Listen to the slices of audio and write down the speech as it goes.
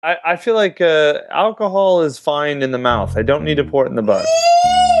I feel like alcohol is fine in the mouth. I don't need to pour it in the butt.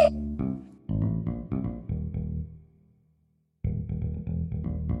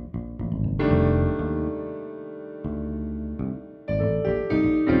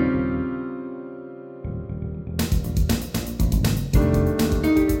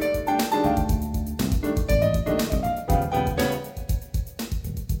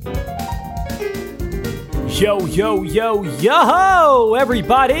 Yo, yo, yo, yo,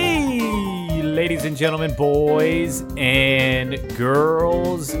 everybody! Ladies and gentlemen, boys and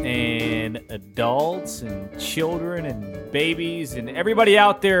girls and adults and children and babies and everybody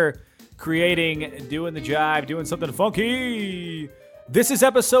out there creating, doing the jive, doing something funky. This is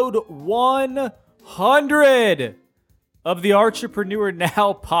episode 100 of the Entrepreneur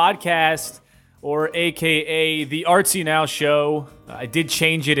Now podcast, or AKA the Artsy Now Show. I did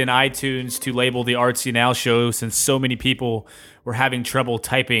change it in iTunes to label the Artsy Now Show since so many people were having trouble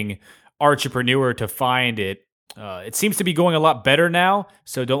typing Entrepreneur to find it. It seems to be going a lot better now,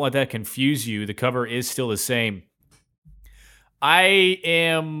 so don't let that confuse you. The cover is still the same. I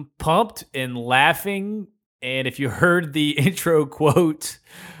am pumped and laughing, and if you heard the intro quote,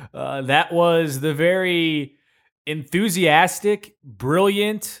 that was the very enthusiastic,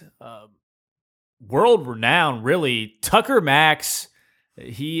 brilliant, world-renowned, really, Tucker Max.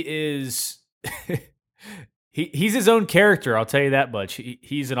 He is he's his own character, I'll tell you that much.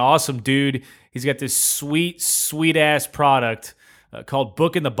 He's an awesome dude. He's got this sweet ass product called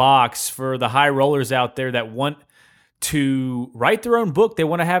Book in the Box for the high rollers out there that want to write their own book. They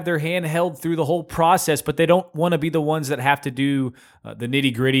want to have their hand held through the whole process, but they don't want to be the ones that have to do the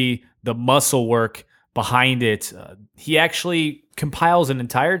nitty-gritty, the muscle work behind it. He actually compiles an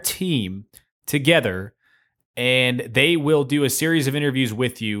entire team together, and they will do a series of interviews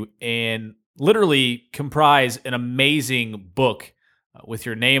with you and literally comprise an amazing book with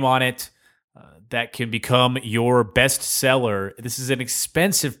your name on it that can become your bestseller. This is an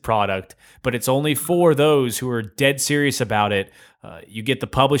expensive product, but it's only for those who are dead serious about it. You get the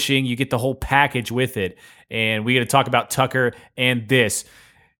publishing, you get the whole package with it, and we got to talk about Tucker and this.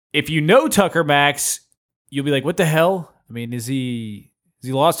 If you know Tucker Max, you'll be like, what the hell? I mean, has he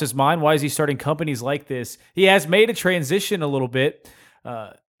lost his mind? Why is he starting companies like this? He has made a transition a little bit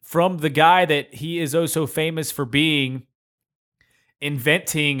from the guy that he is oh so famous for being,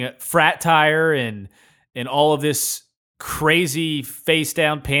 inventing frat tire and all of this crazy face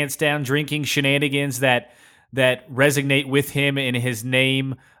down, pants down drinking shenanigans that resonate with him and his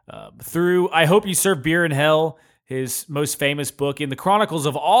name through I Hope You Serve Beer in Hell, his most famous book. In the chronicles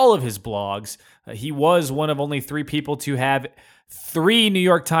of all of his blogs, he was one of only 3 people to have 3 New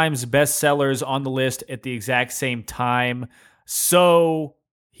York Times bestsellers on the list at the exact same time. So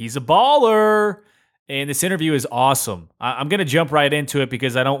he's a baller. And this interview is awesome. I'm going to jump right into it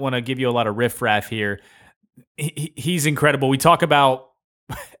because I don't want to give you a lot of riffraff here. He's incredible. We talk about,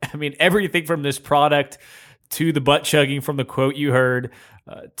 everything from this product to the butt chugging from the quote you heard,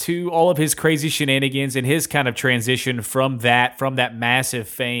 to all of his crazy shenanigans and his kind of transition from that massive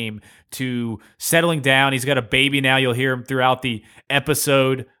fame to settling down. He's got a baby now. You'll hear him throughout the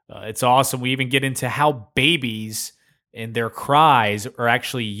episode. It's awesome. We even get into how babies and their cries are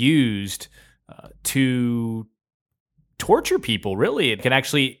actually used to torture people, really. It can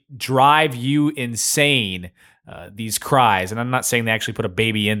actually drive you insane, these cries. And I'm not saying they actually put a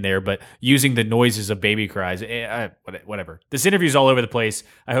baby in there, but using the noises of baby cries, whatever. This interview's all over the place.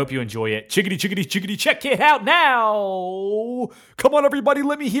 I hope you enjoy it. Chickadee, chickadee, chickadee, check it out now. Come on, everybody,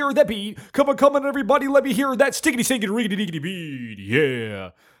 let me hear that beat. Come on, everybody, let me hear that stickity, stickity, riggity, diggity beat. Yeah.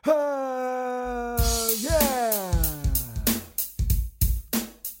 Yeah.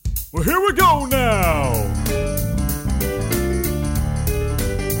 Well, here we go now.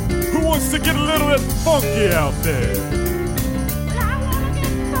 Who wants to get a little bit funky out there?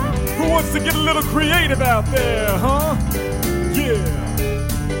 Who wants to get a little creative out there, huh?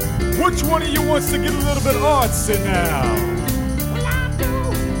 Yeah. Which one of you wants to get a little bit artsy now?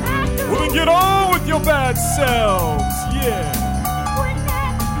 Well, then get on with your bad selves, yeah.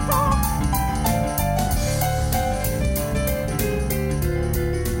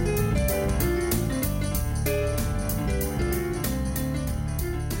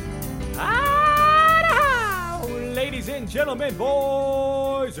 Ladies and gentlemen,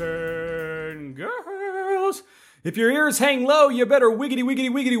 boys and girls, if your ears hang low, you better wiggity, wiggity,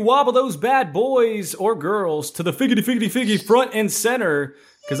 wiggity wobble those bad boys or girls to the figgity, figgity, figgy front and center,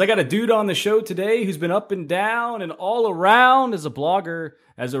 because I got a dude on the show today who's been up and down and all around as a blogger,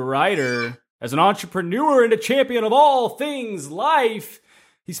 as a writer, as an entrepreneur, and a champion of all things life.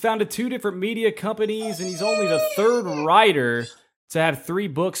 He's founded 2 different media companies, and he's only the 3rd writer to have 3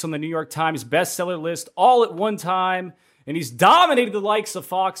 books on the New York Times bestseller list all at one time, and he's dominated the likes of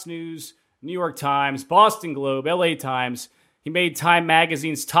Fox News, New York Times, Boston Globe, LA Times. He made Time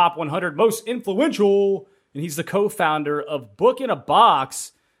Magazine's top 100 most influential, and he's the co-founder of Book in a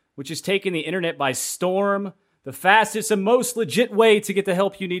Box, which has taken the internet by storm, the fastest and most legit way to get the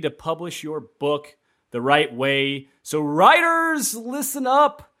help you need to publish your book the right way. So writers, listen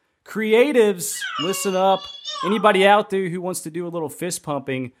up. Creatives, listen up. Anybody out there who wants to do a little fist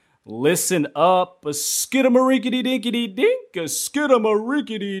pumping, listen up. A skidamarickety-dinkety-dink, a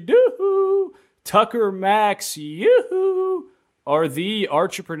skidamarickety-doo. Tucker Max, yoo are the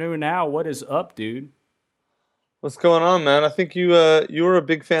entrepreneur now. What is up, dude? What's going on, man? I think you were a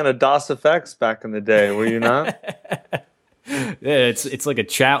big fan of DOS effects back in the day, were you not? Yeah, it's like a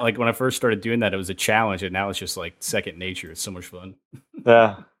challenge. Like when I first started doing that, it was a challenge, and now it's just like second nature. It's so much fun.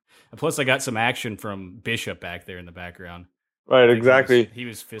 Yeah. And plus, I got some action from Bishop back there in the background. Right, exactly. He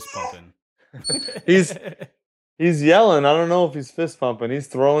was fist pumping. He's yelling. I don't know if he's fist pumping. He's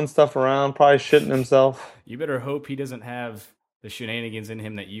throwing stuff around, probably shitting himself. You better hope he doesn't have the shenanigans in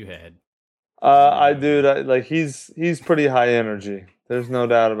him that you had. He's pretty high energy. There's no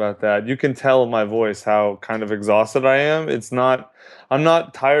doubt about that. You can tell in my voice how kind of exhausted I am. I'm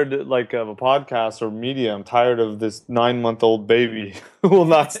not tired like of a podcast or media. I'm tired of this 9-month-old baby who will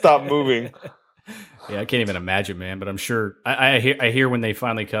not stop moving. Yeah, I can't even imagine, man. But I'm sure I hear when they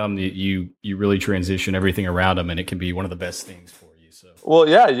finally come, you really transition everything around them, and it can be one of the best things for you. So, well,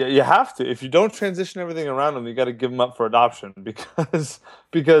 yeah, you have to. If you don't transition everything around them, you got to give them up for adoption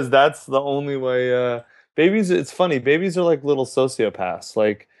because that's the only way. Babies, it's funny. Babies are like little sociopaths.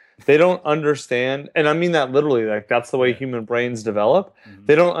 Like they don't understand, and I mean that literally. Like that's the way human brains develop. Mm-hmm.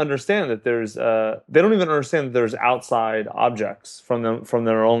 They don't understand that there's. They don't even understand that there's outside objects from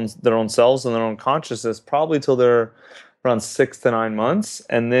their own selves and their own consciousness. Probably till they're around 6 to 9 months,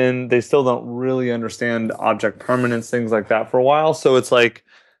 and then they still don't really understand object permanence, things like that, for a while. So it's like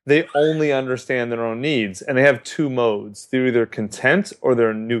they only understand their own needs, and they have 2 modes: they're either content or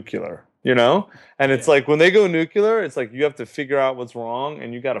they're nuclear. You know, and it's like when they go nuclear, it's like you have to figure out what's wrong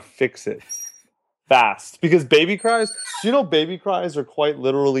and you got to fix it fast. Because baby cries, do you know baby cries are quite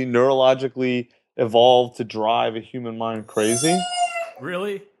literally neurologically evolved to drive a human mind crazy?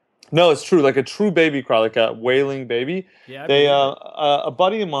 Really? No, it's true. Like a true baby cry, like a wailing baby. Yeah. A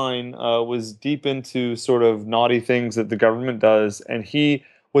buddy of mine was deep into sort of naughty things that the government does, and he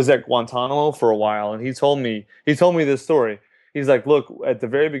was at Guantanamo for a while, and he told me this story. He's like, look, at the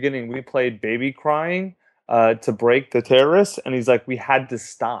very beginning, we played baby crying to break the terrorists. And he's like, we had to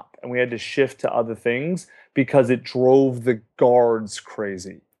stop and we had to shift to other things because it drove the guards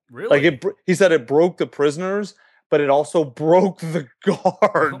crazy. Really? Like he said it broke the prisoners, but it also broke the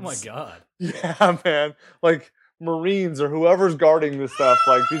guards. Oh, my God. Yeah, man. Like Marines or whoever's guarding this stuff,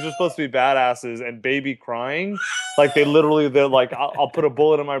 like these are supposed to be badasses, and baby crying, like they're like, I'll put a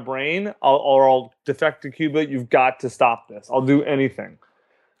bullet in my brain, I'll defect to Cuba. You've got to stop this. I'll do anything.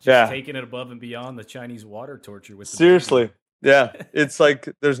 Just taking it above and beyond the Chinese water torture with the seriously baby. Yeah, it's like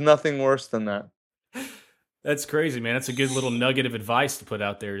there's nothing worse than that. That's crazy, man. That's a good little nugget of advice to put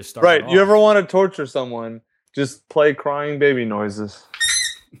out there to start. Right, you ever want to torture someone? Just play crying baby noises.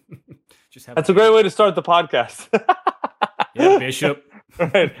 That's a great way to start the podcast. Yeah, Bishop.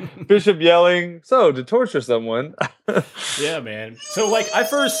 Right. Bishop yelling, so to torture someone. Yeah, man. So like I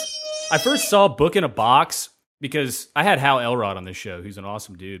first saw Book in a Box because I had Hal Elrod on this show, who's an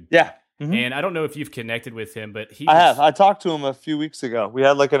awesome dude. Yeah. Mm-hmm. And I don't know if you've connected with him, but I talked to him a few weeks ago. We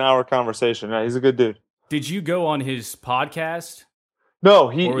had like an hour conversation. Yeah, he's a good dude. Did you go on his podcast? No,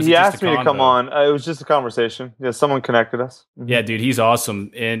 he asked me to come on. It was just a conversation. Yeah, someone connected us. Mm-hmm. Yeah, dude, he's awesome.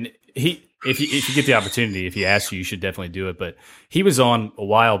 And if you get the opportunity, if he asks you should definitely do it. But he was on a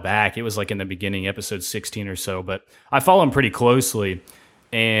while back. It was like in the beginning, episode 16 or so. But I follow him pretty closely.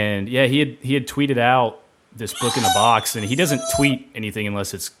 And yeah, he had tweeted out this Book in a Box, and he doesn't tweet anything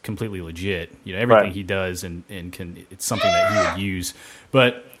unless it's completely legit. You know, everything he does and it's something that he would use.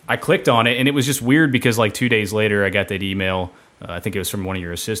 But I clicked on it, and it was just weird because like 2 days later, I got that email. I think it was from one of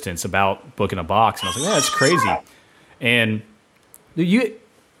your assistants about Book in a Box, and I was like, "Yeah, that's crazy." And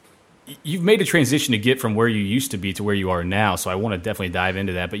you've made a transition to get from where you used to be to where you are now, so I want to definitely dive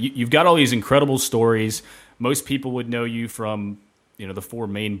into that. But you've got all these incredible stories. Most people would know you from the 4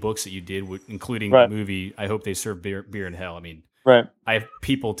 main books that you did, including the movie I Hope They Serve Beer in Hell. I mean, right. I have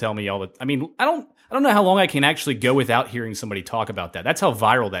people tell me I don't know how long I can actually go without hearing somebody talk about that. That's how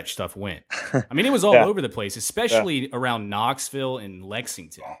viral that stuff went. I mean, it was all over the place, especially around Knoxville and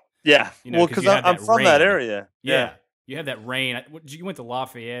Lexington. Yeah, well, because I'm from that area. Yeah. You have that rain. You went to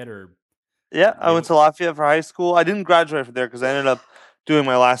Lafayette or Yeah, I went You- to Lafayette for high school. I didn't graduate from there because I ended up doing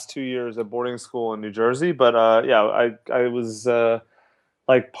my last 2 years at boarding school in New Jersey. But yeah, I was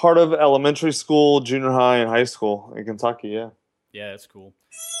like part of elementary school, junior high, and high school in Kentucky. Yeah, Yeah, that's cool.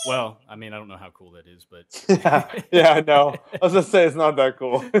 Well, I mean, I don't know how cool that is, but yeah, yeah. I know. I was gonna say it's not that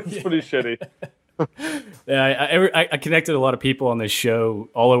cool. It's yeah. pretty shitty. Yeah, I connected a lot of people on this show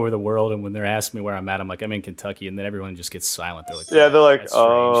all over the world, and when they're asking me where I'm at, I'm like, I'm in Kentucky, and then everyone just gets silent. They're like, Yeah, "Huh, they're like, that's strange."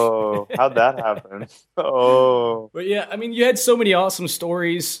 oh, how'd that happen? Oh, But yeah, I mean, you had so many awesome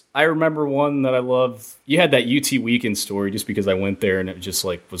stories. I remember one that I love. You had that UT weekend story just because I went there and it just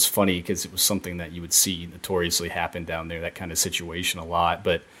like was funny because it was something that you would see notoriously happen down there, that kind of situation a lot.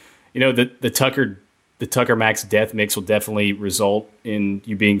 But you know, the Tucker Max death mix will definitely result in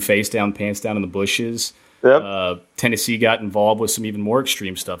you being face down, pants down in the bushes. yep. Tennessee got involved with some even more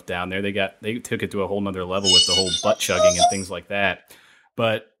extreme stuff down there. They took it to a whole nother level with the whole butt chugging and things like that.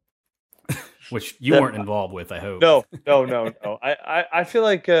 But which you Yeah. weren't involved with, I hope. No, no, no, no. I feel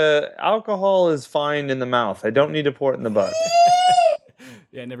like alcohol is fine in the mouth. I don't need to pour it in the butt.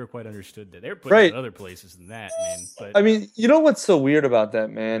 Yeah, I never quite understood that. They were putting it in Right. other places than that, man. But I mean, you know what's so weird about that,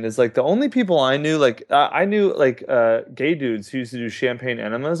 man, is like the only people I knew, like I knew like gay dudes who used to do champagne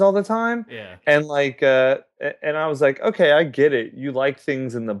enemas all the time, yeah, and like and I was like, okay, I get it. You like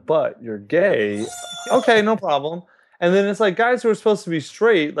things in the butt. You're gay. Okay, no problem. And then it's like guys who are supposed to be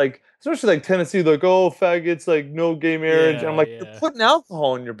straight, like especially like Tennessee, like oh faggots, like no gay marriage. And I'm yeah, like, you're yeah. putting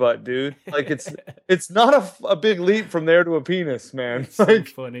alcohol in your butt, dude. Like it's not a big leap from there to a penis, man. It's so Like,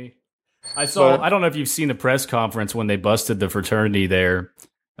 funny. but I don't know if you've seen the press conference when they busted the fraternity there.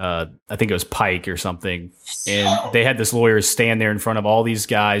 I think it was Pike or something. And they had this lawyer stand there in front of all these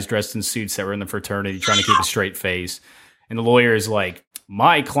guys dressed in suits that were in the fraternity trying to keep a straight face. And the lawyer is like,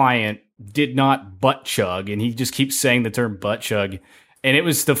 my client did not butt chug. And he just keeps saying the term butt chug. And it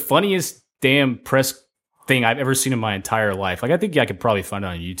was the funniest damn press thing I've ever seen in my entire life. Like, I think I could probably find it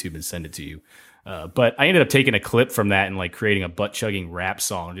on YouTube and send it to you. But I ended up taking a clip from that and like creating a butt chugging rap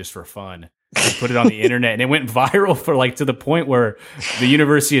song just for fun. And put it on the internet, and it went viral for like to the point where the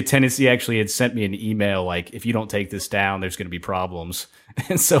University of Tennessee actually had sent me an email like, if you don't take this down, there's going to be problems.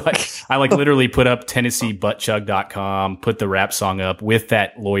 And so I like literally put up TennesseeButtchug.com, put the rap song up with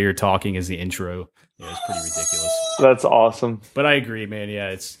that lawyer talking as the intro. Yeah, it's pretty ridiculous. that's awesome. But I agree, man. Yeah,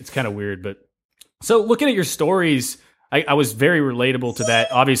 it's kind of weird. But so looking at your stories, I was very relatable to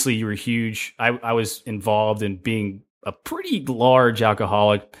that. Obviously, you were huge. I was involved in being a pretty large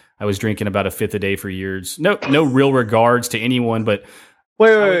alcoholic. I was drinking about a fifth a day for years. No real regards to anyone, but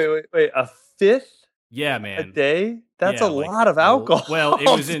Wait, I wait, was, wait, wait, wait. A fifth yeah, a man. day? That's Yeah, a like, lot of alcohol. well, it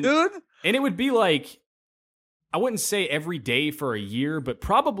was in, dude. and it would be like, I wouldn't say every day for a year, but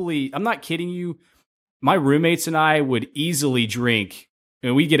probably, I'm not kidding you. My roommates and I would easily drink,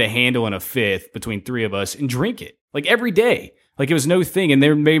 and we get a handle in a fifth between three of us and drink it like every day. Like it was no thing. And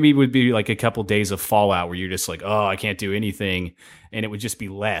there maybe would be like a couple days of fallout where you're just like, oh, I can't do anything. And it would just be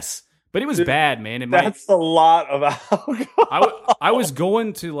less. But it was Dude, bad, man. That's a lot of alcohol. I was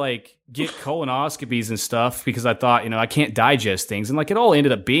going to like get colonoscopies and stuff because I thought, I can't digest things. And like it all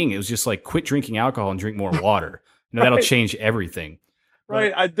ended up being, it was just like quit drinking alcohol and drink more water. That'll Right. change everything.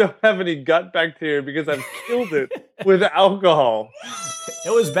 Right. I don't have any gut bacteria because I've killed it with alcohol. It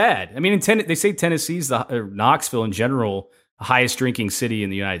was bad. I mean, they say Tennessee's or Knoxville in general, the highest drinking city in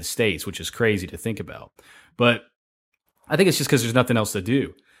the United States, which is crazy to think about. But I think it's just because there's nothing else to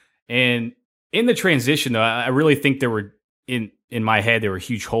do. And in the transition, though, I really think there were in my head there were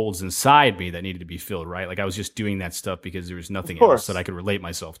huge holes inside me that needed to be filled. Right, like I was just doing that stuff because there was nothing else that I could relate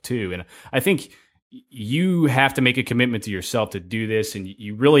myself to. And I think you have to make a commitment to yourself to do this, and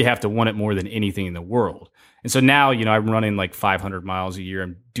you really have to want it more than anything in the world. And so now, I'm running like 500 miles a year.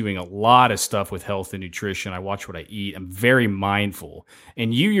 I'm doing a lot of stuff with health and nutrition. I watch what I eat. I'm very mindful.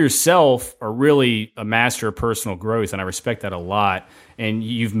 And you yourself are really a master of personal growth, and I respect that a lot. And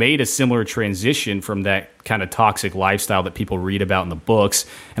you've made a similar transition from that kind of toxic lifestyle that people read about in the books.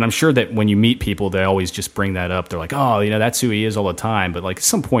 And I'm sure that when you meet people, they always just bring that up. They're like, oh, that's who he is all the time. But like at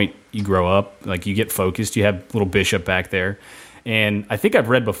some point you grow up, like you get focused. You have little Bishop back there. And I think I've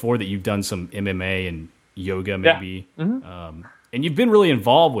read before that you've done some MMA and yoga maybe. Yeah. Mm-hmm. And you've been really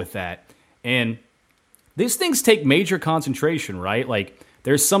involved with that. And these things take major concentration, right? Like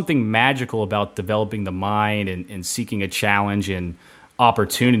there's something magical about developing the mind and seeking a challenge and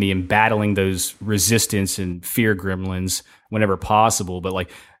opportunity and battling those resistance and fear gremlins whenever possible. But like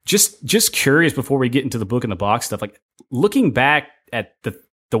just curious before we get into the book and the box stuff, like looking back at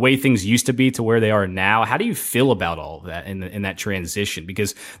the way things used to be to where they are now, how do you feel about all of that in that transition?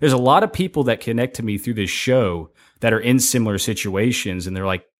 Because there's a lot of people that connect to me through this show that are in similar situations, and they're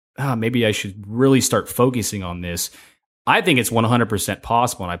like, maybe I should really start focusing on this. I think it's 100%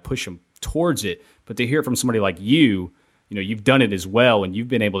 possible, and I push them towards it. But to hear from somebody like you know, you've done it as well, and you've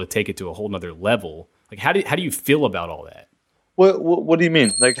been able to take it to a whole nother level. Like, how do you feel about all that? What do you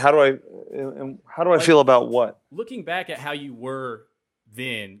mean? Like, how do I Like, feel about what? looking back at how you were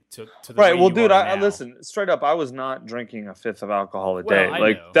then to the Right. way Well, you dude, are I now. listen straight up. I was not drinking a fifth of alcohol a Well, day. I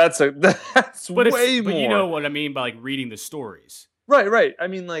Like know, that's way but you know more. what I mean by like reading the stories. Right. Right. I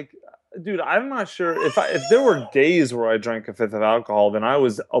mean, like, dude, I'm not sure if there were days where I drank a fifth of alcohol, then I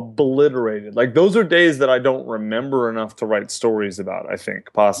was obliterated. Like those are days that I don't remember enough to write stories about. I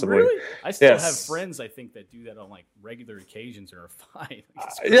think possibly. Really? I still have Yes. friends I think that do that on like regular occasions or are fine.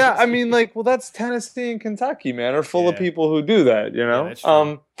 It's Yeah, I crazy. mean, like, well, that's Tennessee and Kentucky, man, are full of Yeah. people who do that, you Yeah, know. that's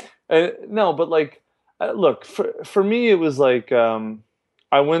true. No, but like, look, for me, it was like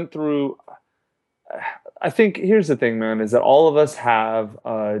I went through. I think here's the thing, man, is that all of us have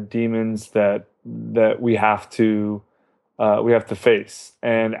demons that we have to face,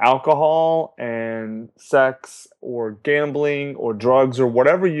 and alcohol and sex or gambling or drugs or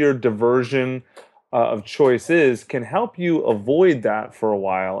whatever your diversion of choice is can help you avoid that for a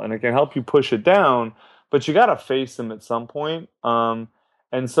while, and it can help you push it down. But you got to face them at some point.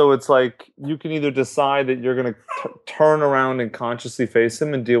 And so it's like you can either decide that you're going to turn around and consciously face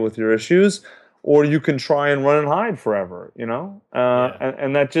them and deal with your issues, or you can try and run and hide forever. You know, Yeah.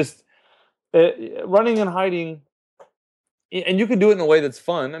 and that just running and hiding, and you can do it in a way that's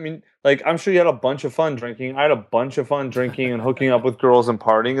fun. I mean, like I'm sure you had a bunch of fun drinking. I had a bunch of fun drinking and hooking up with girls and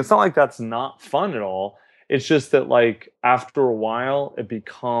partying. It's not like that's not fun at all. It's just that like after a while it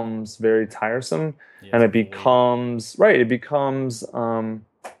becomes very tiresome, Yeah, and it's a it void. becomes right. It becomes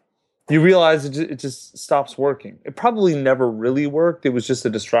you realize it just stops working. It probably never really worked. It was just a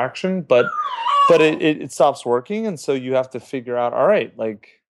distraction, but it stops working, and so you have to figure out, all right,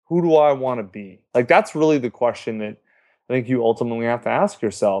 like who do I want to be? Like that's really the question that I think you ultimately have to ask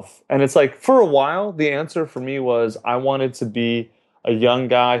yourself. And it's like for a while, the answer for me was I wanted to be a young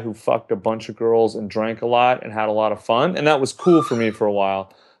guy who fucked a bunch of girls and drank a lot and had a lot of fun, and that was cool for me for a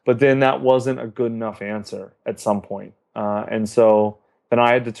while. But then that wasn't a good enough answer at some point, and so then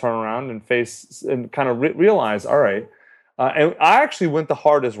I had to turn around and face and kind of realize, all right. And I actually went the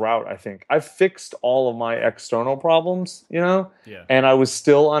hardest route, I think. I fixed all of my external problems, you know, Yeah. and I was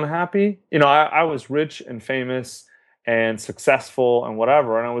still unhappy. You know, I was rich and famous and successful and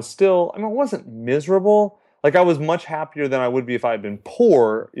whatever. And I was still, I mean, I wasn't miserable. Like, I was much happier than I would be if I had been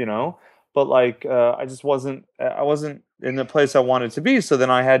poor, you know, but like, I wasn't in the place I wanted to be. So then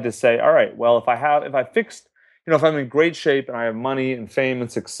I had to say, all right, well, if I fixed, you know, if I'm in great shape and I have money and fame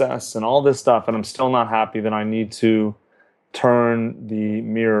and success and all this stuff and I'm still not happy, then I need to turn the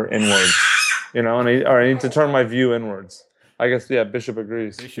mirror inwards, you know, and I need to turn my view inwards. I guess, yeah, Bishop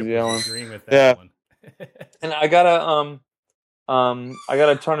agrees. He's Bishop was yelling. agreeing with that Yeah. one. And I gotta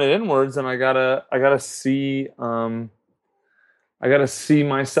turn it inwards, and I gotta see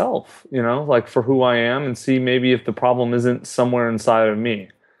myself, you know, like for who I am, and see maybe if the problem isn't somewhere inside of me.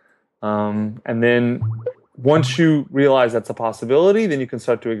 And then once you realize that's a possibility, then you can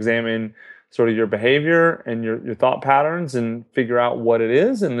start to examine sort of your behavior and your thought patterns and figure out what it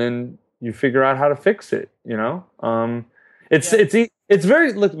is, and then you figure out how to fix it. You know, Yeah. it's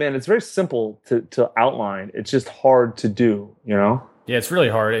very look, man. It's very simple to outline. It's just hard to do. You know. Yeah, it's really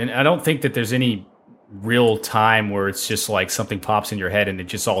hard. And I don't think that there's any real time where it's just like something pops in your head and it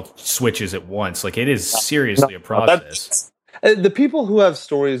just all switches at once. Like it is No, seriously a no, process. that's the people who have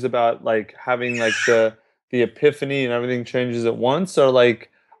stories about like having like the epiphany and everything changes at once are like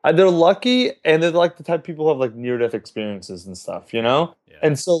they're lucky, and they're like the type of people who have like near death experiences and stuff, you Yeah. know. Yeah.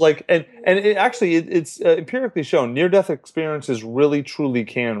 And so like and it actually it's empirically shown near death experiences really truly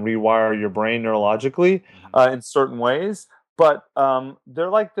can rewire your brain neurologically Mhm. in certain ways. But they're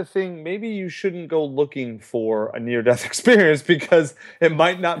like the thing. Maybe you shouldn't go looking for a near death experience because it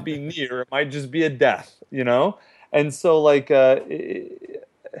might not be near. It might just be a death, you know. And so, like,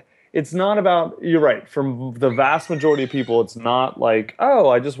 it's not about, you're right. For the vast majority of people, it's not like, oh,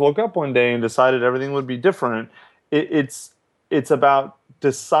 I just woke up one day and decided everything would be different. It's about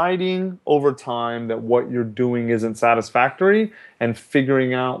deciding over time that what you're doing isn't satisfactory and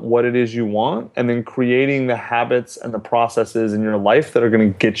figuring out what it is you want and then creating the habits and the processes in your life that are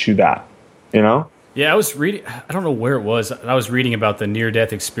going to get you that, you know? Yeah, I was reading, I don't know where it was. I was reading about the near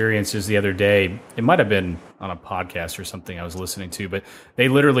death experiences the other day. It might have been on a podcast or something I was listening to, but they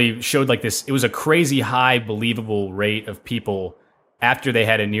literally showed like this. It was a crazy high, believable rate of people after they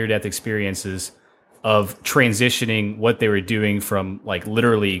had a near death experiences of transitioning what they were doing from like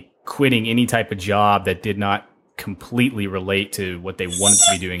literally quitting any type of job that did not completely relate to what they wanted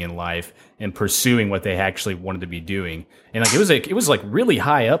to be doing in life and pursuing what they actually wanted to be doing. And like it was like really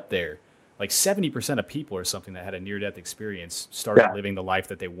high up there. Like 70% of people or something that had a near death experience started Yeah. living the life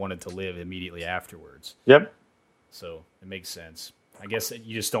that they wanted to live immediately afterwards. Yep. So it makes sense. I guess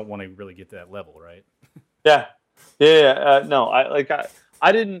you just don't want to really get to that level, right? Yeah. Yeah. No,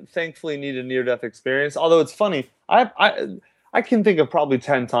 I didn't thankfully need a near death experience. Although it's funny, I can think of probably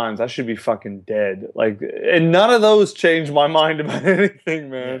 10 times I should be fucking dead. Like, and none of those changed my mind about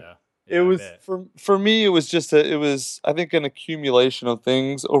anything, man. Yeah. It Yeah, I was bet. for me. It was just it was I think an accumulation of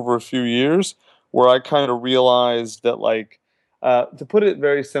things over a few years where I kind of realized that like to put it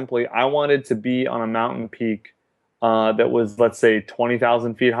very simply, I wanted to be on a mountain peak that was, let's say,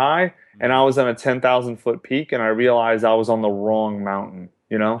 20,000 feet high, and I Hmm. was on a 10,000 foot peak, and I realized I was on the wrong mountain.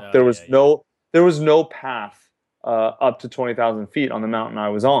 You know, Oh yeah, yeah. there was no path up to 20,000 feet on the mountain I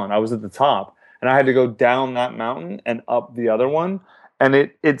was on. I was at the top, and I had to go down that mountain and up the other one, and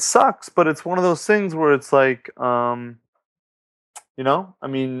it sucks, but it's one of those things where it's like, I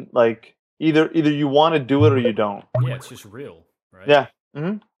mean, like either you want to do it or you don't. Yeah, it's just real, right? Yeah.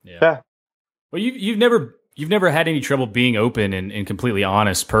 Hmm. Yeah. Yeah. Well, you've never had any trouble being open and completely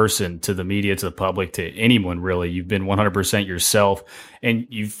honest person to the media, to the public, to anyone really. You've been 100% yourself, and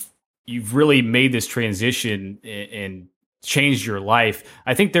you've really made this transition and changed your life.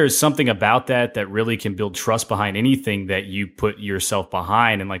 I think there's something about that that really can build trust behind anything that you put yourself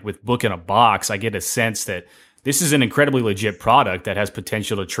behind. And like with Book in a Box, I get a sense that this is an incredibly legit product that has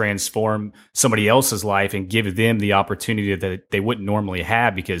potential to transform somebody else's life and give them the opportunity that they wouldn't normally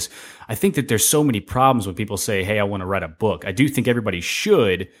have. Because I think that there's so many problems when people say, "Hey, I want to write a book." I do think everybody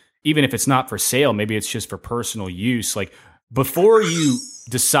should, even if it's not for sale, maybe it's just for personal use. Like before you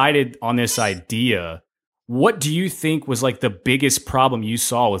decided on this idea, what do you think was like the biggest problem you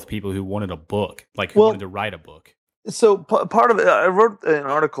saw with people who wanted a book, like who wanted Well, to write a book? so part of it, I wrote an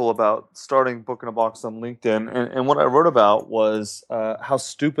article about starting Book in a Box on LinkedIn, and what I wrote about was how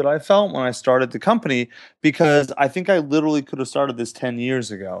stupid I felt when I started the company, because I think I literally could have started this 10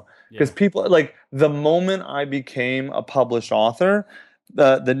 years ago. Because Yeah. people, like, the moment I became a published author,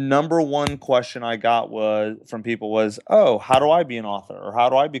 the number one question I got was from people was, "Oh, how do I be an author, or how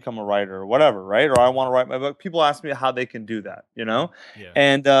do I become a writer, or whatever, right? Or I want to write my book." People ask me how they can do that, you know? Yeah.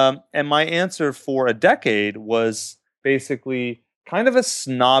 And my answer for a decade was basically kind of a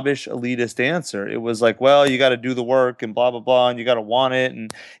snobbish, elitist answer. It was like, well, you got to do the work and blah blah blah, and you got to want it,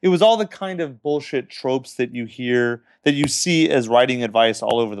 and it was all the kind of bullshit tropes that you hear, that you see as writing advice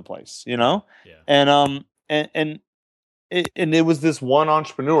all over the place, you Yeah. know. Yeah. And it was this one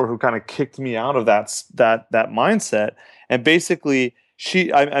entrepreneur who kind of kicked me out of that mindset. And basically,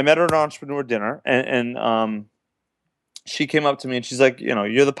 I met her at an entrepreneur dinner, and she came up to me and she's like,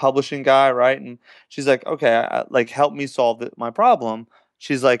 "You're the publishing guy, right?" And she's like, "Okay, like help me solve my problem."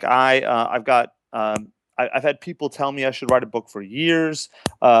 She's like, I've got I've had people tell me I should write a book for years.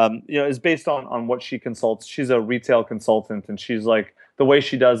 It's based on what she consults. She's a retail consultant, and she's like, the way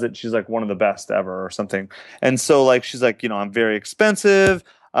she does it, she's like one of the best ever or something. And so like she's like, I'm very expensive.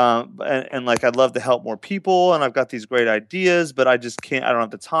 And like I'd love to help more people, and I've got these great ideas, but I just can't. I don't have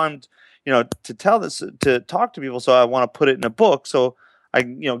the time to tell this, to talk to people. So I want to put it in a book. So I,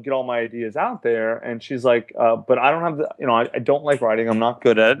 get all my ideas out there. And she's like, but I don't have I don't like writing. I'm not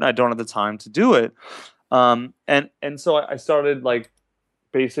good at it, and I don't have the time to do it. And so I started, like,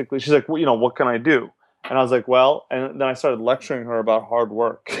 basically, she's like, well, what can I do? And I was like, well, and then I started lecturing her about hard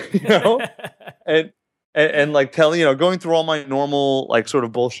work, and, and like telling, going through all my normal, like, sort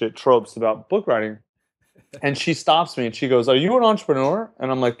of bullshit tropes about book writing. And she stops me and she goes, "Are you an entrepreneur?" And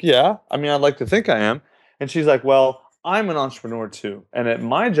I'm like, "Yeah. I mean, I'd like to think I am." And she's like, "Well, I'm an entrepreneur too. And at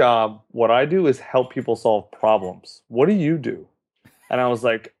my job, what I do is help people solve problems. What do you do?" And I was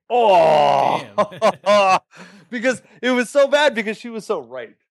like, "Oh," Damn. because it was so bad, because she was so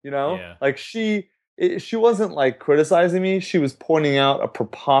right, Yeah. Like she wasn't like criticizing me. She was pointing out a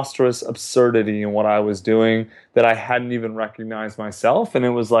preposterous absurdity in what I was doing that I hadn't even recognized myself. And it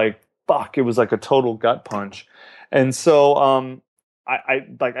was like, fuck, it was like a total gut punch. And so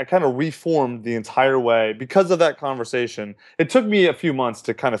I kind of reformed the entire way because of that conversation. It took me a few months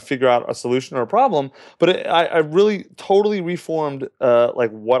to kind of figure out a solution or a problem, but I really totally reformed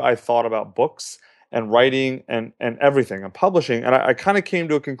like what I thought about books and writing and everything and publishing. And I kind of came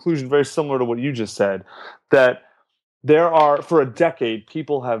to a conclusion very similar to what you just said, that for a decade,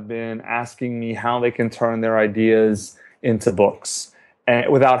 people have been asking me how they can turn their ideas into books,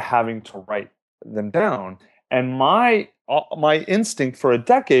 and without having to write them down. And my my instinct for a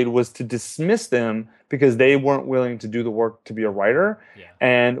decade was to dismiss them because they weren't willing to do the work to be a writer. Yeah.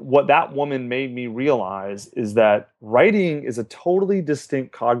 And what that woman made me realize is that writing is a totally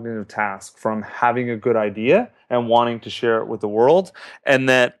distinct cognitive task from having a good idea and wanting to share it with the world. And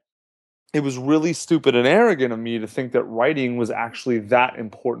that it was really stupid and arrogant of me to think that writing was actually that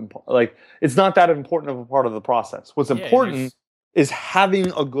important. Like, it's not that important of a part of the process. What's Yeah, and important there's is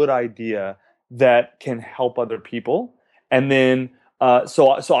having a good idea that can help other people. And then,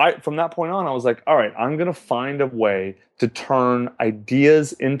 so I, from that point on, I was like, all right, I'm going to find a way to turn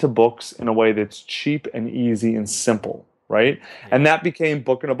ideas into books in a way that's cheap and easy and simple. Right. And yeah. that became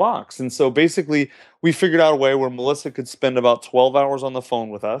Book in a Box. And so basically, we figured out a way where Melissa could spend about 12 hours on the phone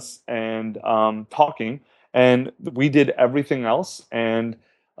with us and talking. And we did everything else and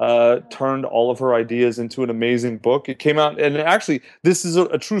turned all of her ideas into an amazing book. It came out, and actually, this is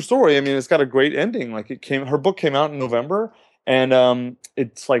a true story. I mean, it's got a great ending. Like, her book came out in November. And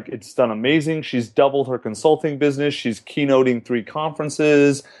it's done amazing. She's doubled her consulting business. She's keynoting 3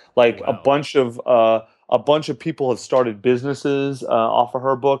 conferences. Oh Like wow. a bunch of people have started businesses off of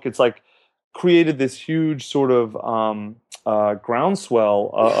her book. It's like created this huge sort of groundswell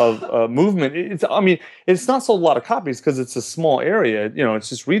of movement. I mean, it's not sold a lot of copies because it's a small area. You know, it's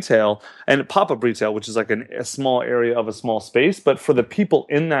just retail and pop-up retail, which is like a small area of a small space. But for the people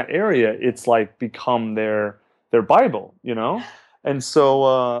in that area, it's like become their Bible. You know, and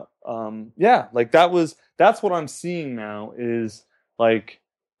so yeah, like that's what I'm seeing now is like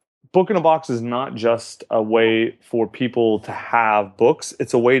Book in a Box is not just a way for people to have books.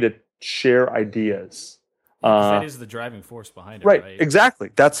 It's a way to share ideas. Yeah, because that Uh, is the driving force behind it, right, right?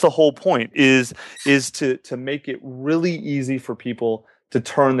 exactly. That's the whole point is to make it really easy for people to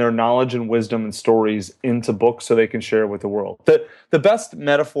turn their knowledge and wisdom and stories into books so they can share it with the world. The best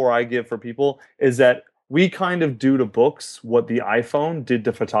metaphor I give for people is that we kind of do to books what the iPhone did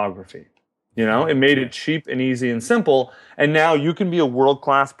to photography. You know, it made Yeah. it cheap and easy and simple. And now you can be a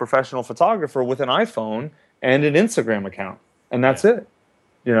world-class professional photographer with an iPhone and an Instagram account. And that's Yeah. it,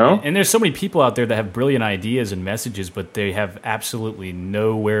 you Yeah, know? and there's so many people out there that have brilliant ideas and messages, but they have absolutely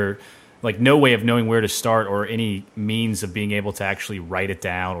nowhere, like no way of knowing where to start or any means of being able to actually write it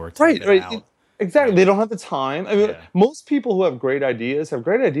down or type Right, it right. out. Exactly. They And don't have the time. I mean, yeah, most people who have great ideas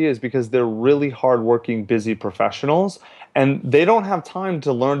because they're really hardworking, busy professionals, and they don't have time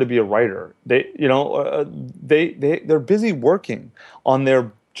to learn to be a writer. They're busy working on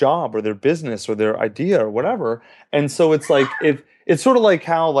their job or their business or their idea or whatever. And so it's like if it's sort of like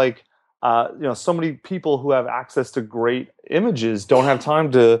how so many people who have access to great images don't have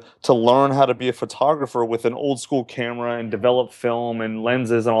time to learn how to be a photographer with an old school camera and develop film and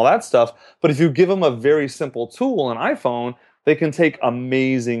lenses and all that stuff. But if you give them a very simple tool, an iPhone, they can take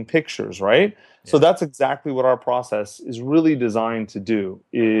amazing pictures, right? So yeah. that's exactly what our process is really designed to do,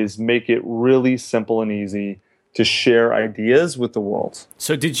 is make it really simple and easy to share ideas with the world.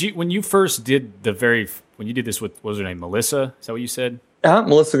 So did you when you first did when you did this with, what was her name, Melissa? Is that what you said?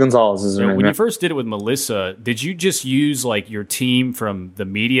 Melissa Gonzalez is her So name. when Yeah. you first did it with Melissa, did you just use like your team from the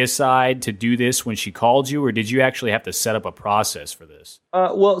media side to do this when she called you, or did you actually have to set up a process for this?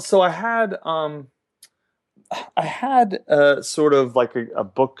 Well, so I had sort of like a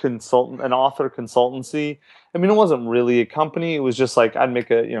book consultant, an author consultancy. I mean, it wasn't really a company. It was just like I'd make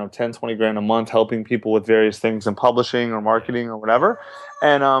 10, 20 grand a month helping people with various things in publishing or Yeah. marketing or whatever.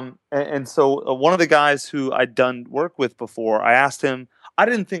 And so one of the guys who I'd done work with before, I asked him, I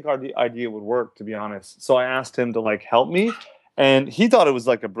didn't think the idea would work, to be honest. So I asked him to like help me. And he thought it was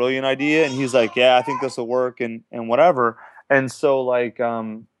like a brilliant idea. And he's like, yeah, I think this will work and whatever. And so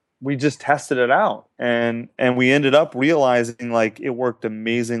we just tested it out and we ended up realizing like it worked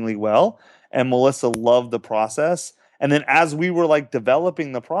amazingly well and Melissa loved the process. And then as we were like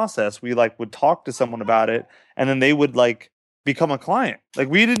developing the process, we like would talk to someone about it and then they would like become a client. Like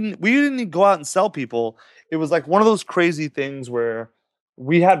we didn't go out and sell people. It was like one of those crazy things where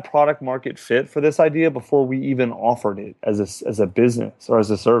we had product market fit for this idea before we even offered it as a business or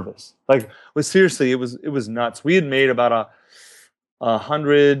as a service. Like, seriously, it was nuts. We had made about a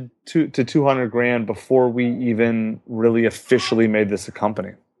hundred to 200 grand before we even really officially made this a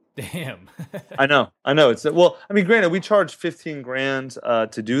company. Damn. I know. It's well, I mean, granted, we charged 15 grand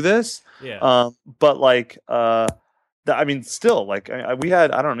to do this, Yeah. but like, I mean, still, like, we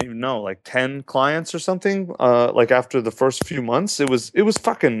had I don't even know, like 10 clients or something. Like after the first few months, it was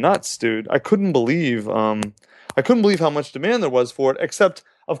fucking nuts, dude. I couldn't believe how much demand there was for it. Except,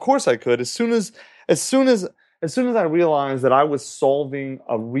 of course, I could. As soon as as soon as I realized that I was solving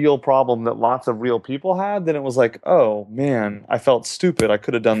a real problem that lots of real people had, then it was like, oh man, I felt stupid. I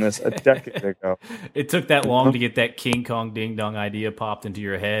could have done this a decade ago. It took that You long know? to get that King Kong Ding Dong idea popped into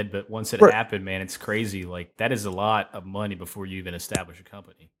your head, but once it Right. happened, man, it's crazy. Like that is a lot of money before you even establish a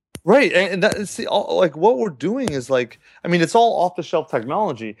company. Right, and that see, all, like what we're doing is like, I mean, it's all off the shelf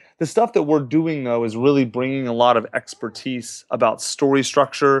technology. The stuff that we're doing though is really bringing a lot of expertise about story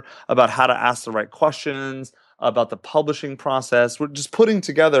structure, about how to ask the right questions, about the publishing process. We're just putting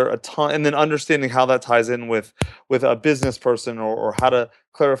together a ton, and then understanding how that ties in with a business person or how to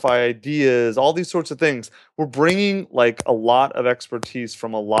clarify ideas, all these sorts of things. We're bringing like a lot of expertise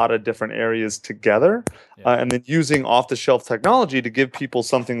from a lot of different areas together, Yeah. and then using off the shelf technology to give people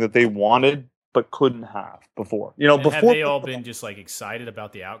something that they wanted but couldn't have before. You know, And have before they all been just like excited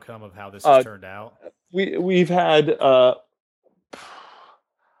about the outcome of how this has uh, turned out? we've had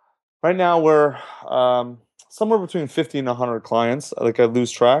right now we're somewhere between 50 and 100 clients. Like I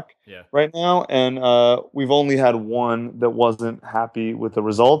lose track Yeah. right now, and we've only had one that wasn't happy with the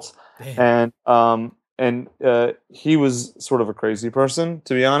results, Damn. and he was sort of a crazy person,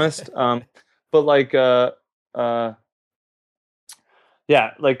 to be honest. But like uh,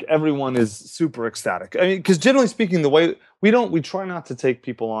 yeah, like everyone is super ecstatic. I mean, because generally speaking, the way we try not to take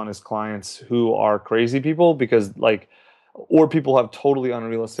people on as clients who are crazy people because like, or people have totally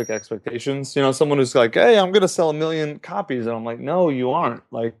unrealistic expectations. You know, someone who's like, "Hey, I'm going to sell 1 million copies," and I'm like, "No, you aren't."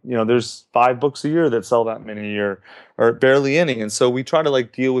 Like, you know, there's 5 books a year that sell that many a year, or barely any. And so we try to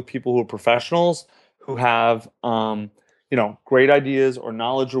like deal with people who are professionals who have, great ideas or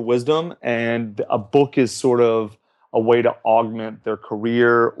knowledge or wisdom, and a book is sort of a way to augment their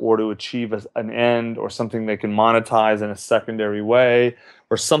career or to achieve an end or something they can monetize in a secondary way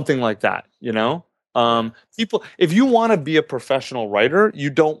or something like that, you know? Yeah. People, if you want to be a professional writer, you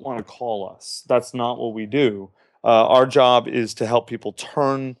don't want to call us. That's not what we do. Our job is to help people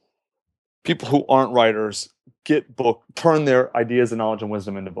who aren't writers turn their ideas and knowledge and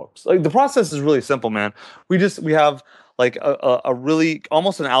wisdom into books. Like the process is really simple, man. We have like a really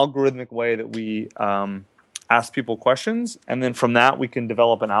almost an algorithmic way that we ask people questions, and then from that we can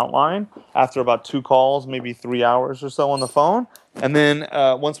develop an outline after about 2 calls, maybe 3 hours or so on the phone. And then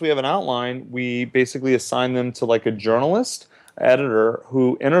once we have an outline, we basically assign them to like a journalist editor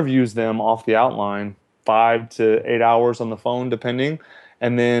who interviews them off the outline, 5 to 8 hours on the phone, depending.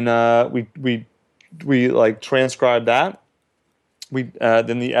 And then we like transcribe that. We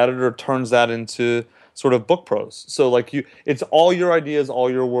then the editor turns that into sort of book prose. So like it's all your ideas, all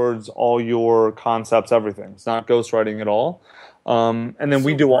your words, all your concepts, everything. It's not ghostwriting at all. And That's then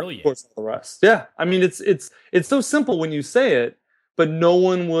we so do all, of brilliant. course, all the rest. Yeah, I mean it's so simple when you say it, but no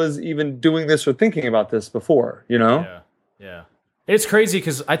one was even doing this or thinking about this before. You know? Yeah. Yeah. It's crazy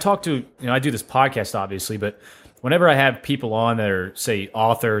because I talk to, I do this podcast obviously, but whenever I have people on that are, say,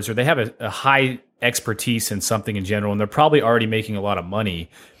 authors or they have a high expertise in something in general, and they're probably already making a lot of money,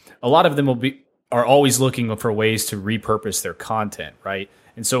 a lot of them are always looking for ways to repurpose their content, right?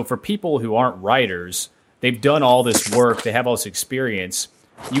 And so for people who aren't writers, they've done all this work, they have all this experience.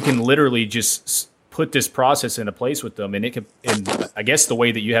 You can literally just put this process into place with them, and it can. And I guess the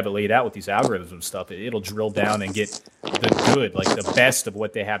way that you have it laid out with these algorithms and stuff, it'll drill down and get the good, like the best of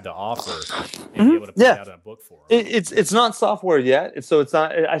what they have to offer, and be able to put it Yeah. out in a book for them. It's not software yet. So it's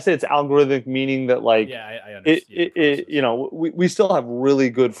not. I say it's algorithmic, meaning that like Yeah, I understand the process. we still have really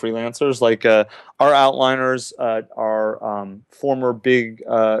good freelancers. Like our outliners are former big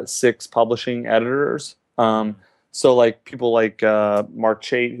six publishing editors. So like people like Mark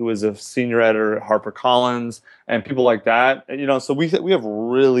Chait, who is a senior editor at HarperCollins, and people like that. So we have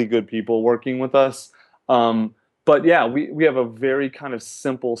really good people working with us. But yeah, we have a very kind of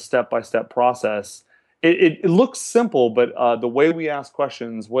simple step by step process. It looks simple, but the way we ask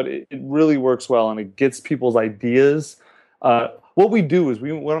questions, it really works well, and it gets people's ideas. What we do is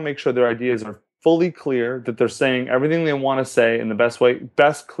we want to make sure their ideas are fully clear, that they're saying everything they want to say in the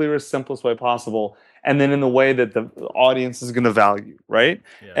best, clearest, simplest way possible, and then in the way that the audience is going to value, right?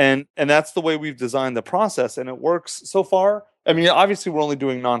 Yeah. And that's the way we've designed the process, and it works so far. I mean, obviously, we're only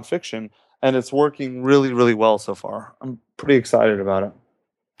doing nonfiction, and it's working really, really well so far. I'm pretty excited about it.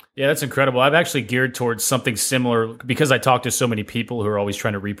 Yeah, that's incredible. I've actually geared towards something similar because I talk to so many people who are always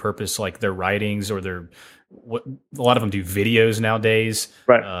trying to repurpose like their writings or what a lot of them do videos nowadays.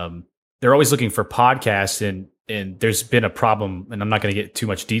 Right. They're always looking for podcasts, and there's been a problem, and I'm not going to get too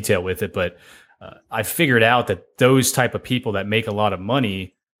much detail with it, but I figured out that those type of people that make a lot of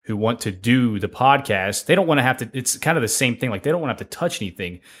money who want to do the podcast, they don't want to have to. It's kind of the same thing. Like they don't want to have to touch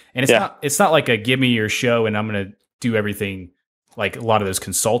anything, and it's not like a give me your show and I'm going to do everything. Like a lot of those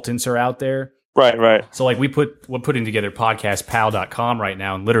consultants are out there. Right, right. So like we're putting together podcastpal.com right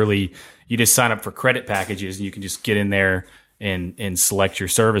now, and literally you just sign up for credit packages and you can just get in there and select your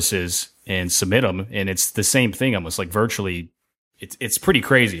services and submit them. And it's the same thing almost like virtually. It's pretty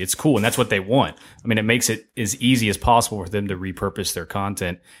crazy. It's cool. And that's what they want. I mean, it makes it as easy as possible for them to repurpose their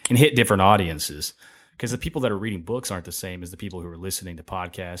content and hit different audiences. Because the people that are reading books aren't the same as the people who are listening to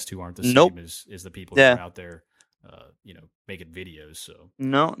podcasts, who aren't the Nope. same as the people who Yeah. are out there, making videos. So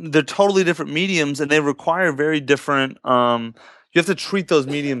No, they're totally different mediums, and they require very different. You have to treat those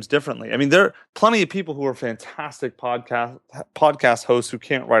mediums differently. I mean, there are plenty of people who are fantastic podcast hosts who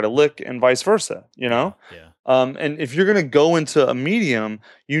can't write a lick, and vice versa. You know, yeah. and if you're going to go into a medium,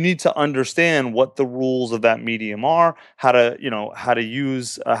 you need to understand what the rules of that medium are, how to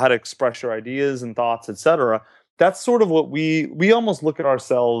use, how to express your ideas and thoughts, etc. That's sort of what we almost look at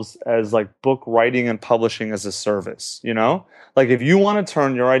ourselves as like book writing and publishing as a service. You know, like if you want to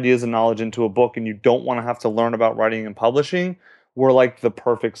turn your ideas and knowledge into a book and you don't want to have to learn about writing and publishing, we're like the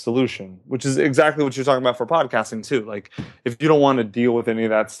perfect solution, which is exactly what you're talking about for podcasting too. Like if you don't want to deal with any of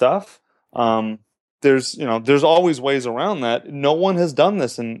that stuff, there's always ways around that. No one has done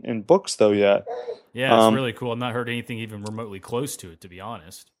this in books though yet. Yeah, it's really cool. I've not heard anything even remotely close to it, to be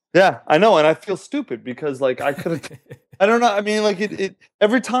honest. Yeah, I know, and I feel stupid because like I could have. I don't know. I mean, like it.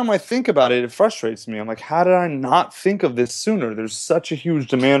 Every time I think about it, it frustrates me. I'm like, how did I not think of this sooner? There's such a huge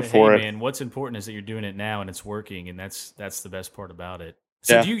demand for it. Man, what's important is that you're doing it now and it's working, and that's the best part about it.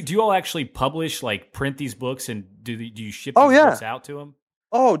 So Yeah. do you all actually publish, like print these books, and do you ship Oh these yeah. books out to them?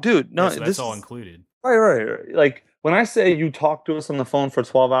 Oh, dude. No, Yeah, so that's this all is included. right. Like when I say you talk to us on the phone for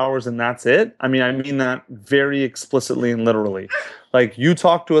 12 hours and that's it, I mean that very explicitly and literally. Like you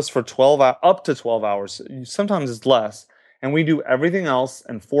talk to us for up to 12 hours. Sometimes it's less, and we do everything else.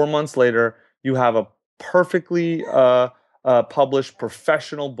 And 4 months later, you have a perfectly published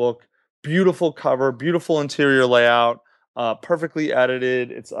professional book, beautiful cover, beautiful interior layout, perfectly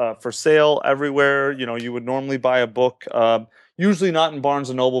edited. It's for sale everywhere. You know, you would normally buy a book. Usually not in Barnes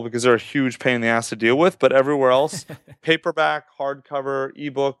and Noble because they're a huge pain in the ass to deal with, but everywhere else, paperback, hardcover,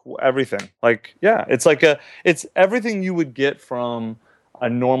 ebook, everything. Like, yeah, it's everything you would get from a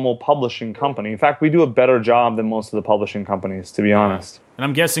normal publishing company. In fact, we do a better job than most of the publishing companies, to be honest. And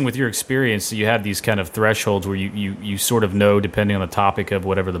I'm guessing with your experience, that you have these kind of thresholds where you sort of know, depending on the topic of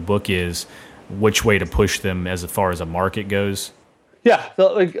whatever the book is, which way to push them as far as a market goes. Yeah,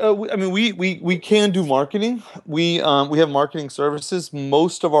 we can do marketing. We have marketing services.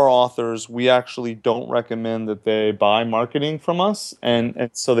 Most of our authors, we actually don't recommend that they buy marketing from us, and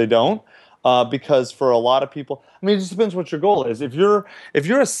so they don't, because for a lot of people, I mean, it just depends what your goal is. If you're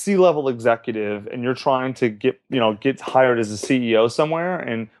a C-level executive and you're trying to get hired as a CEO somewhere,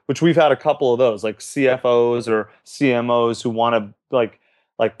 and which we've had a couple of those, like CFOs or CMOs who want to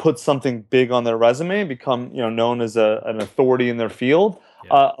like put something big on their resume and become known as an authority in their field.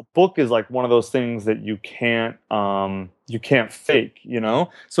 Yeah. A book is like one of those things that you can't fake,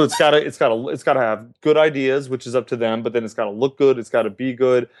 so it's gotta have good ideas, which is up to them, but then it's gotta look good, it's gotta be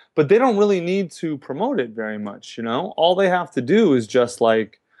good, but they don't really need to promote it very much. All they have to do is just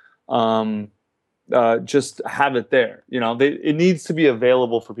just have it there. It needs to be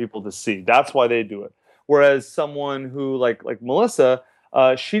available for people to see. That's why they do it. Whereas someone who like Melissa,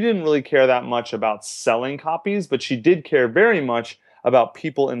 she didn't really care that much about selling copies, but she did care very much about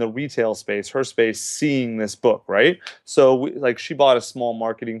people in the retail space, her space, seeing this book, right? So she bought a small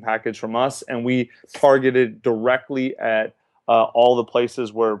marketing package from us, and we targeted directly at all the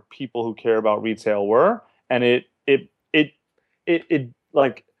places where people who care about retail were, and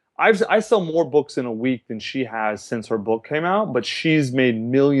I sell more books in a week than she has since her book came out, but she's made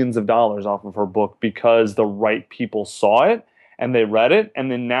millions of dollars off of her book because the right people saw it and they read it, and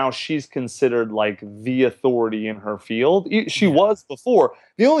then now she's considered like the authority in her field. She was before.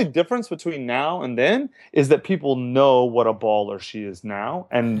 The only difference between now and then is that people know what a baller she is now,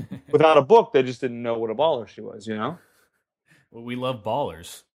 and without a book, they just didn't know what a baller she was. Well, we love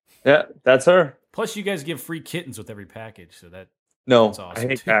ballers. Yeah, that's her. Plus, you guys give free kittens with every package, so that's awesome. I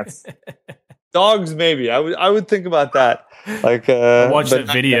hate cats. Dogs, maybe. I would think about that. Like I watched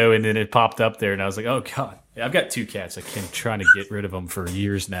that video and then it popped up there, and I was like, "Oh God, I've got 2 cats. I've been trying to get rid of them for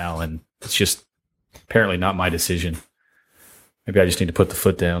years now, and it's just apparently not my decision. Maybe I just need to put the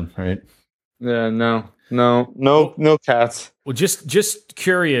foot down, right?" Yeah, no cats. Well, just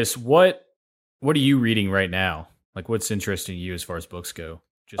curious, what are you reading right now? Like, what's interesting to you as far as books go?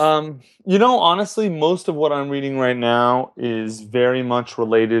 Honestly, most of what I'm reading right now is very much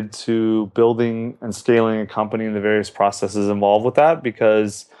related to building and scaling a company and the various processes involved with that,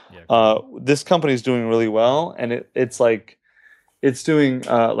 because this company is doing really well, and it's like it's doing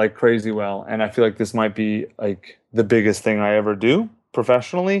like crazy well, and I feel like this might be like the biggest thing I ever do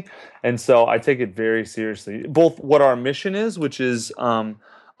professionally, and so I take it very seriously. Both what our mission is, which is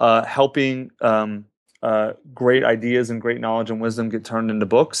helping great ideas and great knowledge and wisdom get turned into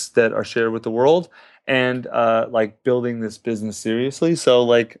books that are shared with the world, and like building this business seriously. So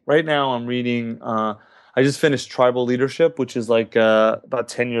like right now, I'm reading. I just finished Tribal Leadership, which is like about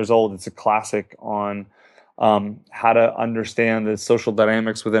 10 years old. It's a classic on how to understand the social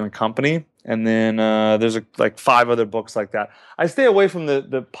dynamics within a company. And then there's like 5 other books like that. I stay away from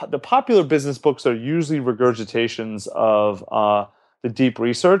the popular business books are usually regurgitations of the deep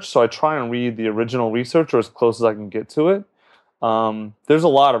research. So I try and read the original research or as close as I can get to it. There's a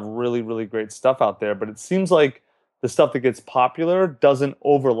lot of really, really great stuff out there, but it seems like the stuff that gets popular doesn't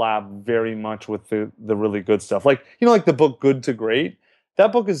overlap very much with the really good stuff. Like, like the book Good to Great.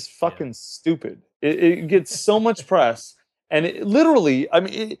 That book is fucking stupid. It gets so much press, and it literally, I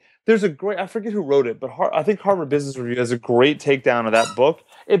mean, there's a great, I forget who wrote it, but I think Harvard Business Review has a great takedown of that book.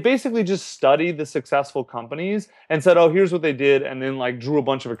 It basically just studied the successful companies and said, oh, here's what they did, and then like drew a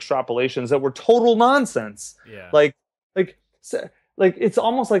bunch of extrapolations that were total nonsense. Yeah. Like, like it's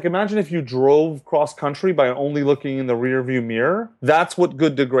almost like imagine if you drove cross country by only looking in the rear view mirror. That's what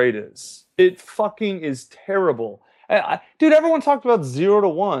Good to Great is. It fucking is terrible. Dude, everyone talked about 0 to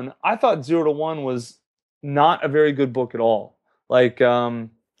 1. I thought 0 to 1 was not a very good book at all. Like, I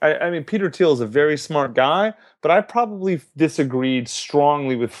mean, Peter Thiel is a very smart guy, but I probably disagreed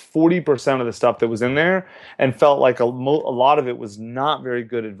strongly with 40% of the stuff that was in there and felt like a lot of it was not very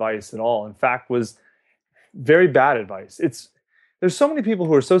good advice at all. In fact, was very bad advice. There's so many people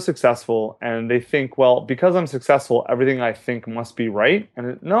who are so successful and they think, well, because I'm successful, everything I think must be right.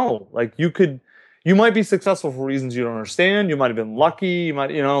 And no, like you might be successful for reasons you don't understand. You might have been lucky. You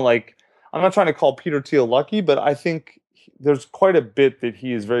might, like, I'm not trying to call Peter Thiel lucky, but I think there's quite a bit that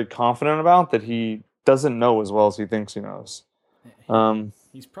he is very confident about that he doesn't know as well as he thinks he knows.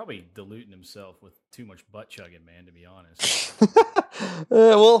 He's probably diluting himself with too much butt chugging, man, to be honest.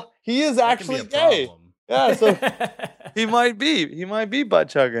 Well, he is actually gay. Problem. Yeah, so he might be butt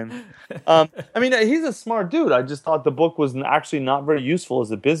chugging. I mean, he's a smart dude. I just thought the book was actually not very useful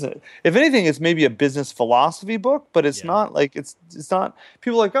as a business. If anything, it's maybe a business philosophy book, but it's not like it's not.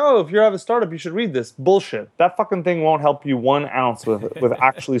 People are like, oh, if you have a startup, you should read this. Bullshit. That fucking thing won't help you 1 ounce with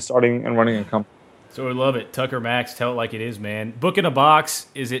actually starting and running a company. So we love it. Tucker Max, tell it like it is, man. Book in a Box,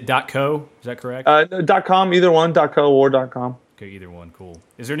 is it .co? Is that correct? .com, either one, .co or .com. Okay, either one, cool.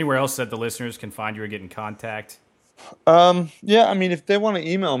 Is there anywhere else that the listeners can find you or get in contact? Yeah, I mean, if they want to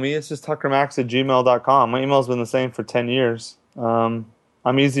email me, it's just tuckermax@gmail.com. My email's been the same for 10 years. I'm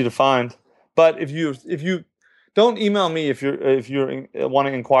easy to find. But if you don't email me if you want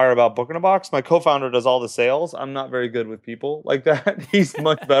to inquire about Book in a Box, my co-founder does all the sales. I'm not very good with people like that. He's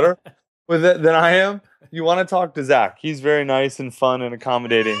much better with it than I am. You want to talk to Zach. He's very nice and fun and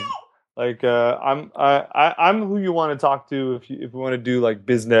accommodating. Like I'm who you want to talk to if you want to do like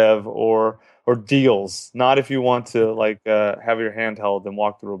biz dev or deals, not if you want to like have your hand held and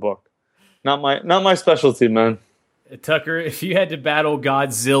walk through a book. Not my specialty, man. Tucker, if you had to battle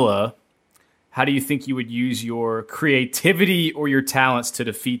Godzilla, how do you think you would use your creativity or your talents to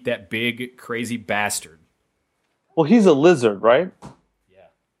defeat that big crazy bastard? Well, he's a lizard, right? Yeah.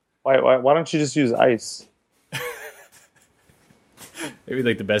 Why don't you just use ice? Maybe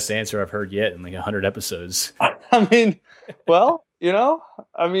like the best answer I've heard yet in like 100 episodes. I mean, well,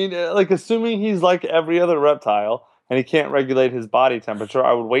 like assuming he's like every other reptile and he can't regulate his body temperature,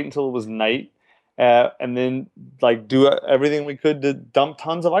 I would wait until it was night and then like do everything we could to dump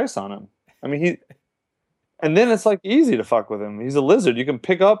tons of ice on him. I mean, and then it's like easy to fuck with him. He's a lizard. You can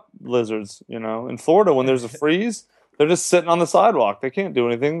pick up lizards, in Florida when there's a freeze, they're just sitting on the sidewalk. They can't do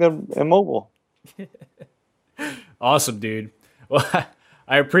anything. They're immobile. Awesome, dude. Well,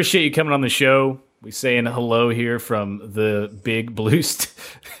 I appreciate you coming on the show. We're saying hello here from the big blue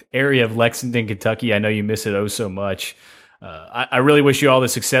area of Lexington, Kentucky. I know you miss it oh so much. I really wish you all the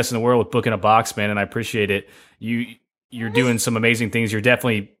success in the world with Book in a Box, man, and I appreciate it. You're doing some amazing things. You're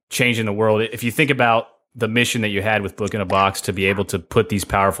definitely changing the world. If you think about the mission that you had with Book in a Box to be able to put these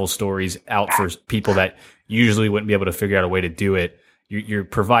powerful stories out for people that usually wouldn't be able to figure out a way to do it, you're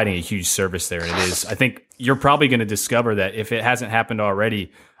providing a huge service there. And it is, I think you're probably going to discover that if it hasn't happened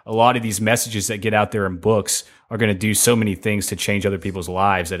already, a lot of these messages that get out there in books are going to do so many things to change other people's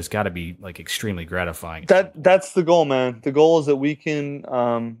lives that it's got to be like extremely gratifying. That's the goal, man. The goal is that we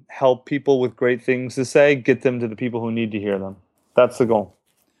can help people with great things to say, get them to the people who need to hear them. That's the goal.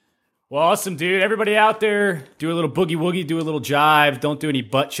 Well, awesome, dude. Everybody out there, do a little boogie woogie, do a little jive. Don't do any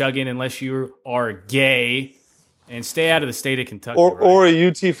butt chugging unless you are gay. And stay out of the state of Kentucky. Or a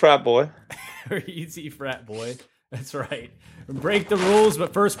UT frat boy. Or a UT frat boy. That's right. Break the rules,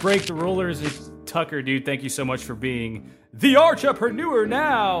 but first break the rulers. And Tucker, dude, thank you so much for being the Archpreneur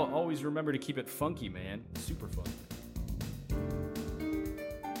now. Always remember to keep it funky, man. Super funky.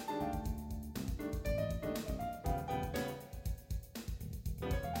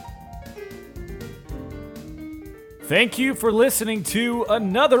 Thank you for listening to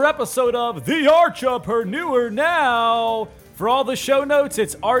another episode of The Archpreneur Now. For all the show notes,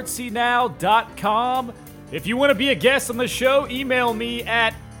 it's artsynow.com. If you want to be a guest on the show, email me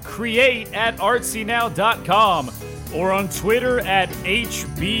at create@artsynow.com or on Twitter at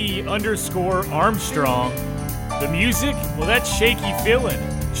HB_Armstrong. The music, well, that's Shaky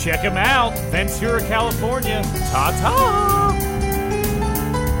Feelin'. Check them out. Ventura, California. Ta-ta!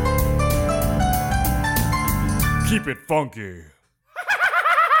 Keep it funky.